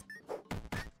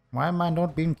 Why am I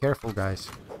not being careful, guys?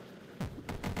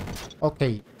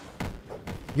 Okay.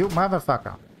 You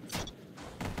motherfucker.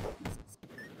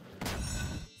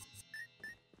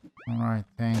 Alright,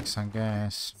 thanks, I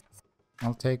guess.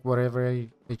 I'll take whatever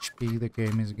HP the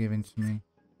game is giving to me.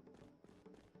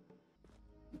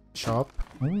 Shop.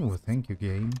 Oh, thank you,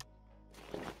 game.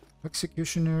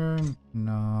 Executioner.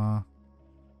 No.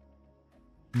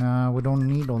 Nah, we don't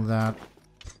need all that.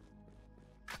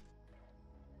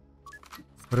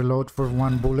 Reload for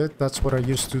one bullet. That's what I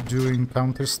used to do in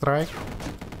Counter-Strike.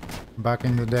 Back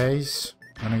in the days.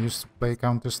 When I used to play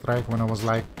Counter-Strike when I was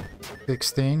like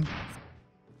 16.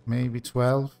 Maybe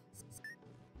 12.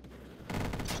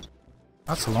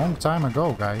 That's a long time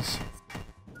ago, guys.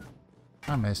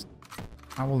 I missed.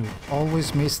 I will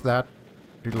always miss that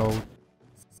reload.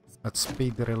 That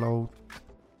speed reload.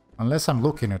 Unless I'm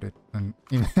looking at it. And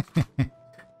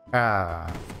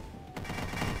ah.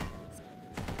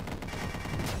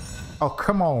 Oh,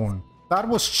 come on. That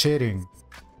was cheating.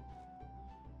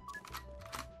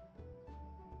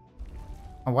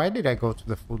 Why did I go to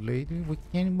the food lady? We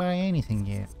can't buy anything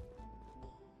yet.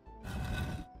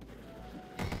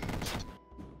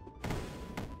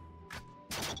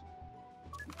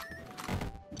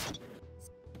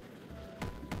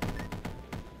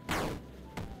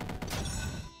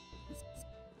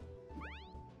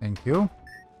 Thank you.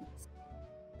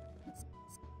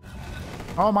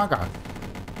 Oh my god.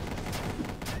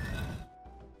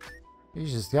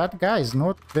 Jesus, that guy is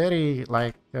not very,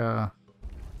 like,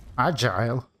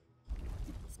 agile.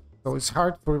 So it's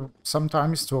hard for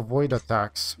sometimes to avoid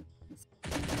attacks.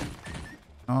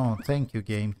 Oh, thank you,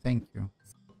 game. Thank you.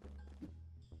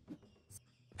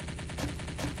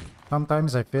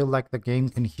 Sometimes I feel like the game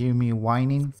can hear me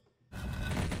whining.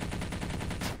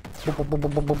 Boop, boop,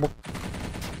 boop, boop, boop, boop.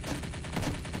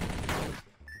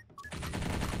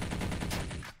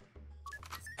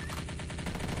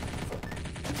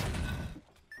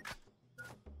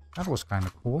 That was kind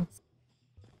of cool.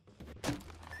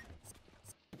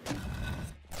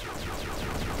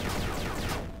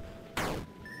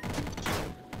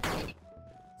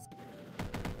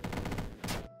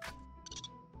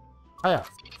 Hiya.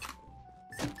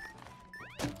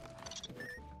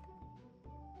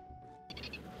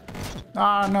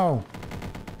 Ah, no.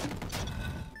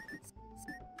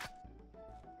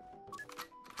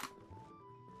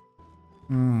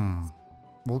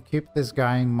 We'll keep this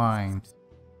guy in mind.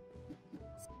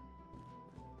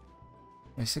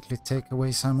 Basically take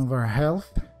away some of our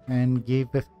health and give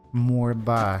it more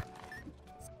back.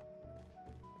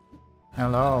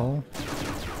 Hello?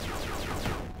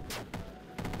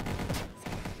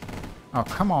 Oh,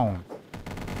 come on.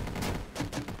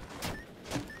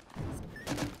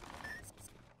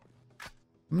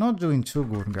 I'm not doing too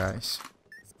good, guys.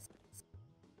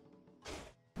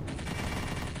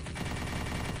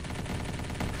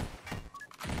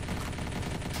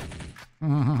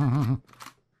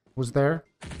 Who's there?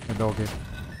 The doggy.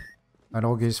 The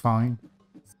doggy is fine.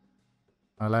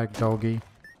 I like doggy.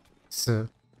 So.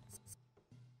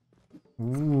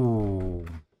 Ooh.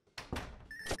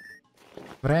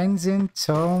 Friends in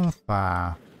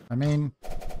Tomfa. I mean...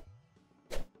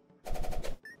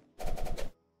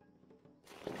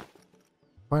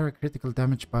 Fire a critical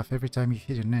damage buff every time you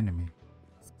hit an enemy.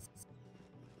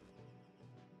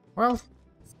 Well,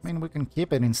 I mean we can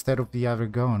keep it instead of the other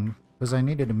gun. Because I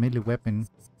needed a melee weapon,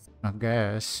 I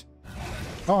guess.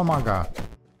 Oh my god.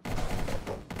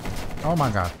 Oh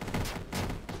my god.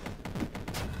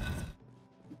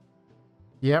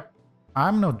 Yep.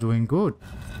 I'm not doing good.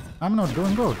 I'm not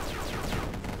doing good.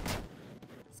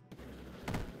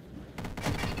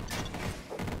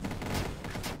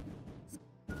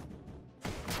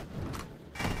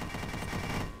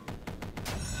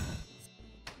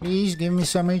 Please give me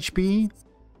some HP.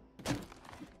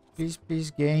 Please, please,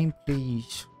 game,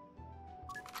 please.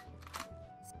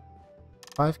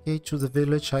 5k to the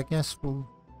village, I guess we'll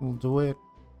do it.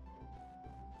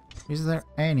 Is there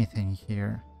anything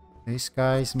here? These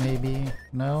guys maybe?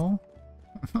 No?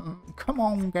 Come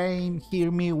on, game,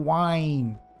 hear me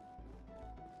whine.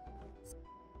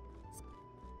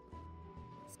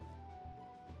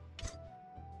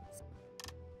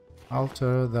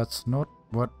 Alter, that's not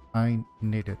what I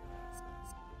needed.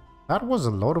 That was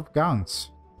a lot of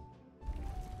guns.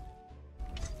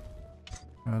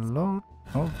 A lot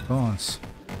of guns.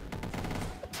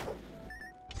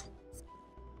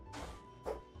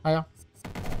 Hiya.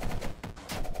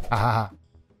 Ah.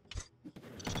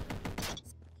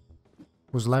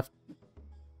 Who's left?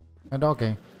 And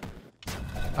okay.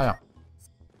 Hiya.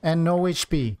 And no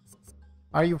HP.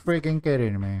 Are you freaking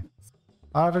kidding me?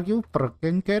 Are you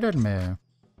freaking kidding me?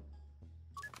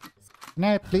 Can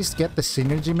I please get the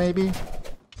synergy maybe?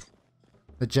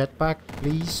 The jetpack,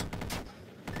 please?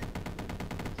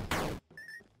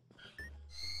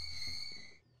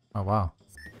 Oh wow.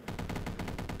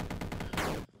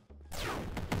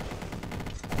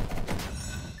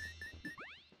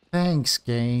 Thanks,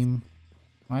 game.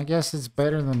 I guess it's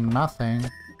better than nothing.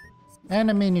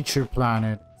 And a miniature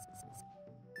planet.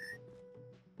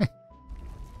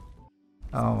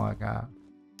 Oh my god.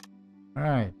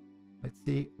 Alright. Let's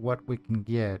see what we can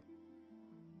get.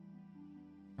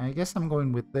 I guess I'm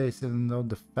going with this, even though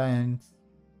the fence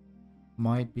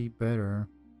might be better.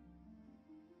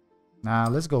 Nah,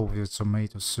 let's go with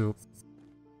tomato soup.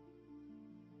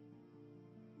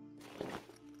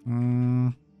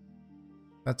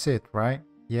 That's it, right?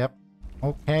 Yep.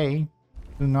 Okay.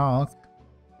 Do knock.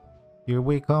 Here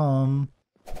we come.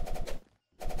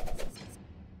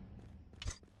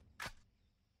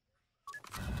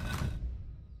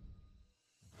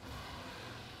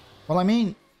 Well, I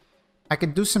mean, I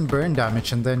could do some burn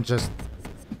damage and then just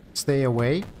stay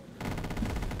away.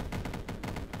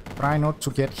 Try not to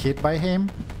get hit by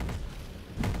him.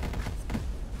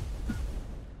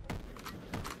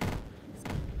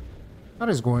 That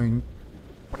is going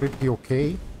pretty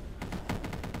okay.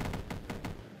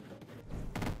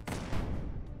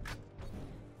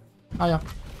 Ah, yeah.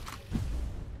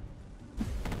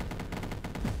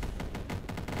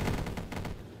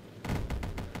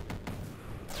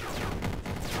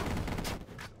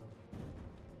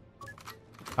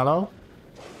 Hello?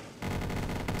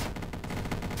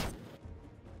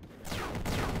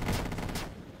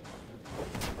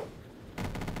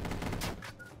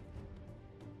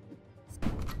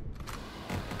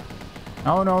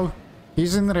 Oh no,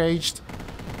 he's enraged.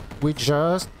 We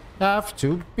just have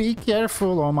to be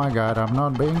careful. Oh my god, I'm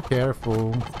not being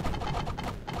careful.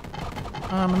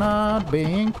 I'm not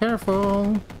being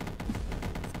careful.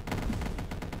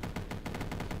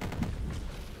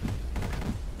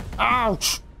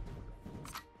 Ouch!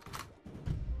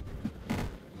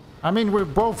 I mean, we're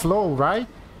both low, right?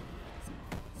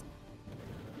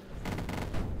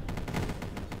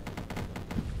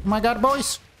 Oh my god,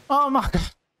 boys! Oh my god!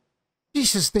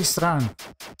 Jesus, this run!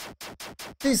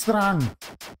 This run!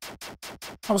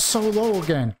 I was so low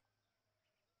again.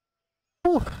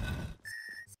 Whew.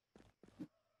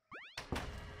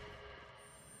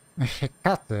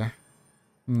 Hecate?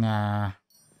 Nah.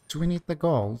 Do we need the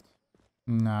gold?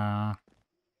 Nah.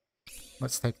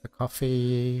 Let's take the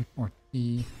coffee or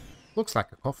tea. Looks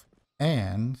like a coffee.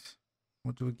 And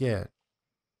what do we get?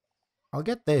 I'll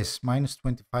get this. Minus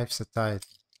 25 satiety.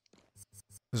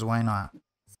 Because why not?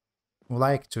 We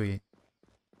like to eat.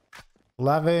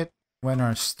 Love it when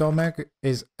our stomach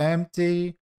is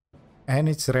empty and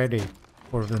it's ready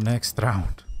for the next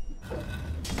round.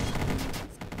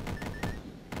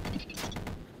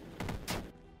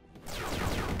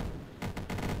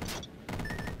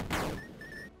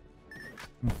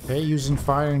 Okay, using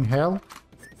fire in hell.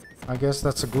 I guess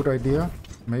that's a good idea.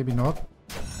 Maybe not.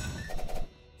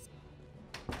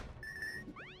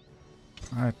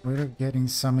 Alright, we're getting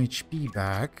some HP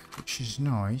back, which is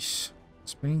nice.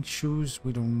 Spinning shoes,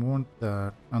 we don't want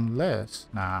that unless...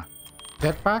 Nah.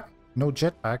 Jetpack? No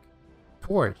jetpack.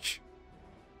 Torch.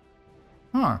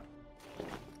 Huh.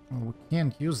 Well, we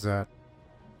can't use that.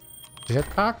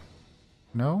 Jetpack?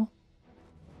 No?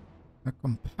 A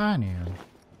companion.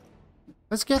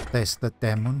 Let's get this, the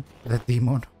demon. The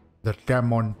demon. The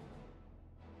demon.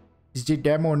 Is the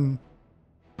demon.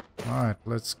 Alright,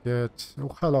 let's get...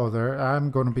 Oh, hello there.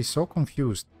 I'm gonna be so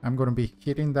confused. I'm gonna be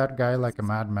hitting that guy like a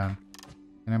madman.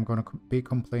 And I'm gonna be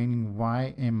complaining,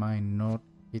 why am I not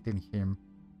hitting him?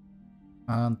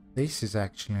 And this is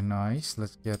actually nice.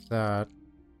 Let's get that.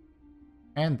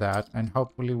 And that. And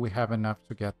hopefully we have enough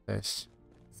to get this.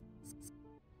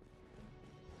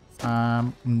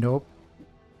 Nope.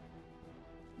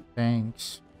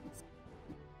 Thanks.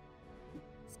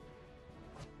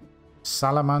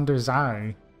 Salamander's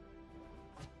Eye.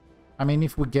 I mean,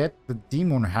 if we get the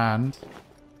demon hand,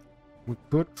 we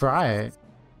could try it.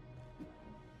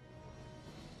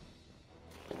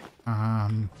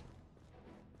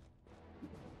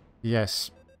 Yes.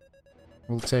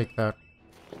 We'll take that.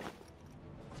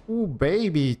 Ooh,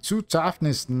 baby! 2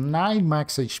 toughness, 9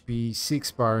 max HP,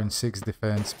 6 power, and 6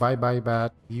 defense. Bye-bye,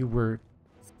 bat. You were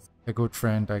a good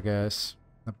friend, I guess.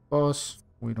 The boss,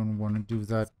 we don't want to do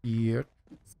that yet.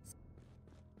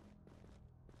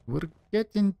 We're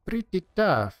getting pretty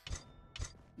tough.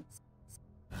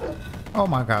 Oh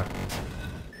my god.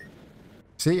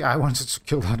 See, I wanted to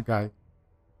kill that guy.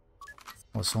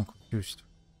 I was so confused.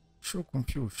 So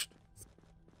confused.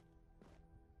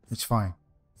 It's fine.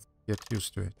 Get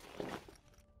used to it.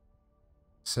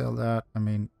 Sell that. I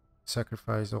mean,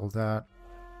 sacrifice all that.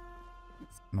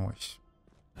 Noise.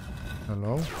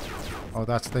 Hello? Oh,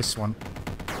 that's this one.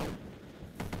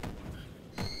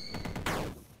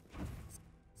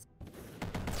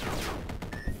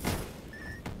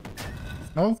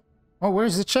 No? Oh,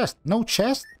 where's the chest? No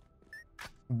chest?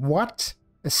 What?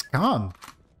 A scum.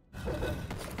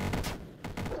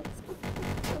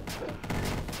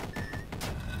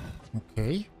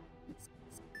 Okay.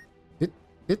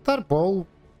 Did that ball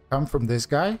come from this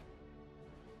guy?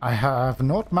 I have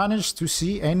not managed to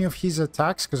see any of his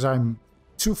attacks because I'm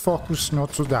too focused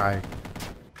not to die.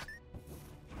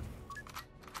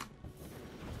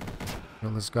 Kill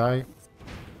this guy.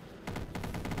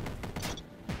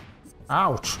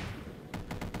 Ouch!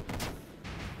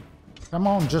 Come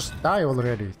on, just die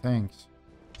already. Thanks.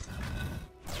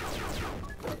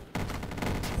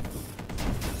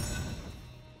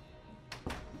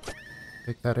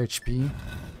 Take that HP.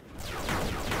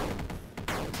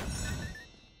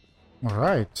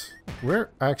 Alright. We're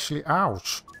actually,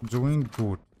 ouch, doing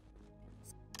good.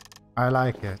 I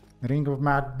like it. Ring of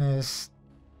Madness.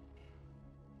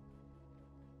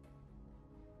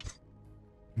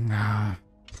 Nah.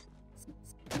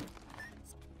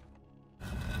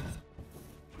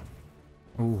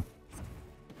 Ooh.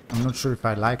 I'm not sure if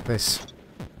I like this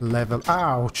level.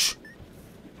 Ouch!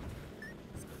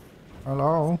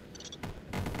 Hello?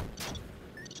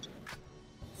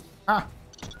 Ah!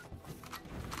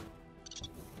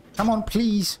 Come on,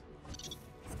 please!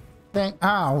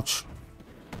 Ouch!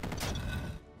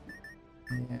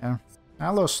 Yeah. I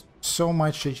lost so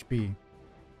much HP.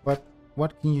 But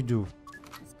what can you do?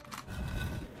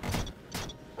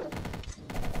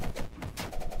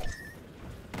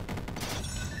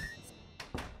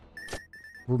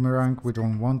 Boomerang, we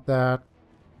don't want that.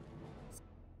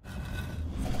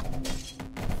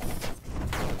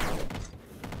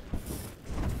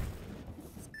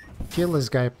 Kill this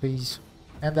guy, please.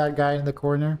 And that guy in the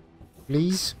corner.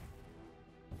 Please.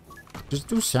 Just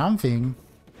do something.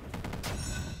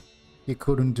 He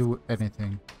couldn't do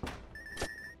anything.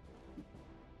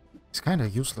 It's kind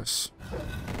of useless.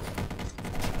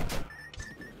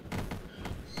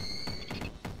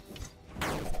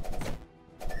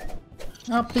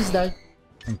 Oh, please die.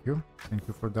 Thank you. Thank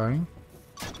you for dying.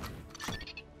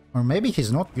 Or maybe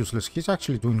he's not useless. He's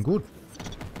actually doing good.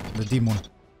 The demon.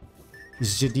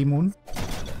 Is the demon?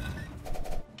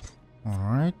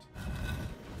 Alright.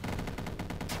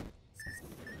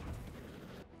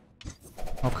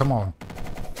 Oh, come on.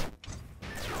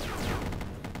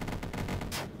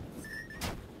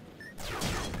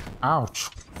 Ouch.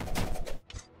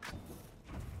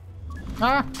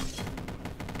 Ah!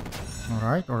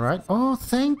 Alright, alright. Oh,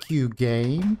 thank you,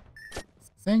 game.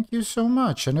 Thank you so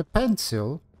much. And a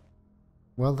pencil.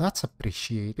 Well, that's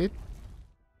appreciated.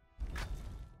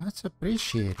 That's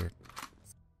appreciated.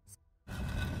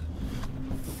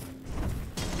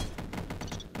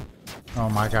 Oh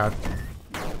my god.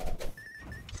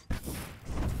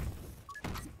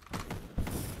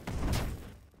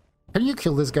 Can you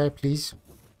kill this guy, please?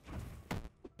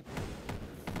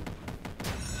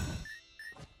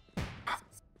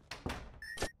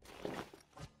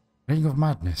 Ring of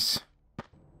Madness.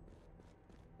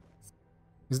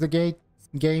 Is the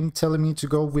game telling me to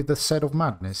go with the set of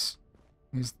madness?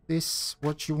 Is this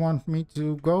what you want me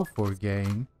to go for,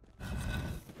 game?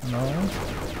 No?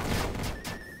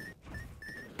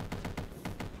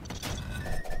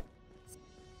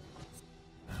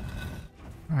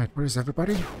 Alright, where is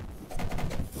everybody?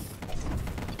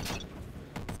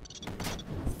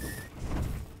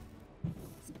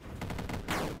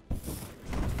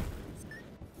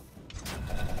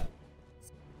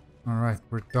 Alright,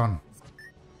 we're done.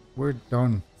 We're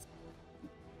done.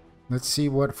 Let's see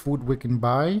what food we can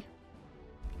buy.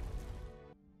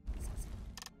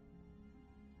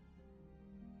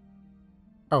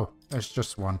 Oh, there's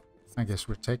just one. I guess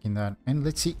we're taking that. And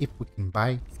let's see if we can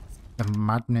buy the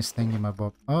madness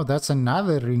thingamabob. Oh, that's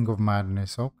another ring of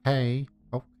madness. Okay.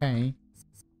 Okay.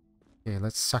 Okay,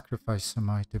 let's sacrifice some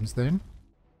items then.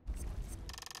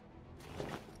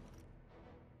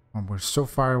 Oh, we're so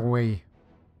far away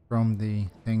from the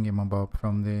thingamabob,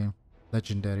 from the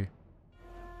legendary.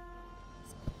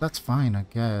 But that's fine, I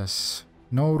guess.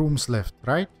 No rooms left,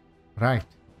 right? Right.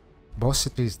 Boss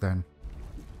it is then.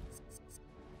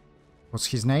 What's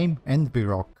his name?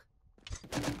 Envirock.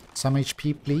 Some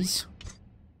HP, please.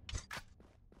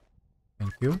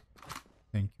 Thank you.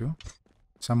 Thank you.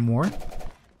 Some more?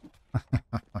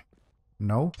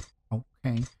 No?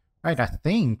 Okay. Right, I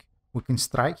think we can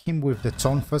strike him with the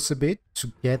Tonfus a bit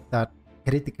to get that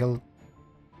critical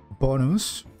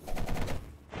bonus.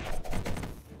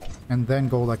 And then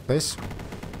go like this.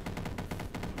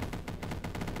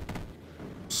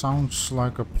 Sounds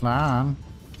like a plan.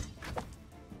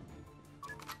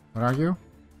 Where are you?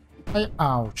 Hey,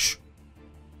 ouch.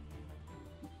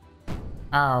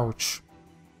 Ouch.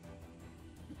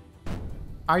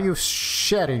 Are you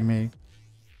shitting me?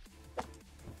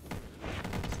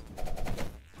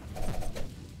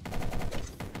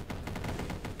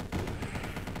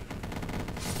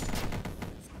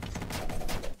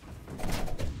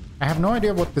 I have no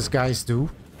idea what these guys do.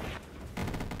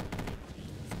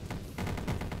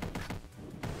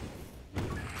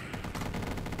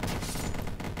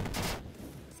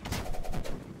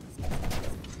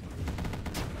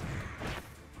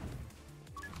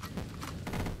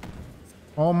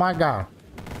 Oh my god.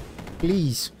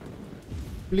 Please.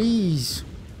 Please.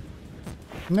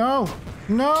 No.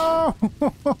 No.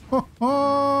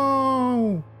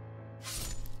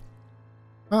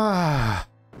 Ah.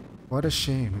 What a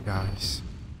shame, guys.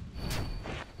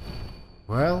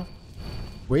 Well,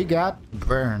 we got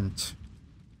burned.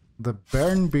 The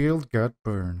burn build got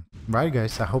burned. Right,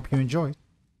 guys, I hope you enjoyed.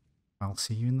 I'll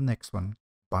see you in the next one.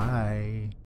 Bye.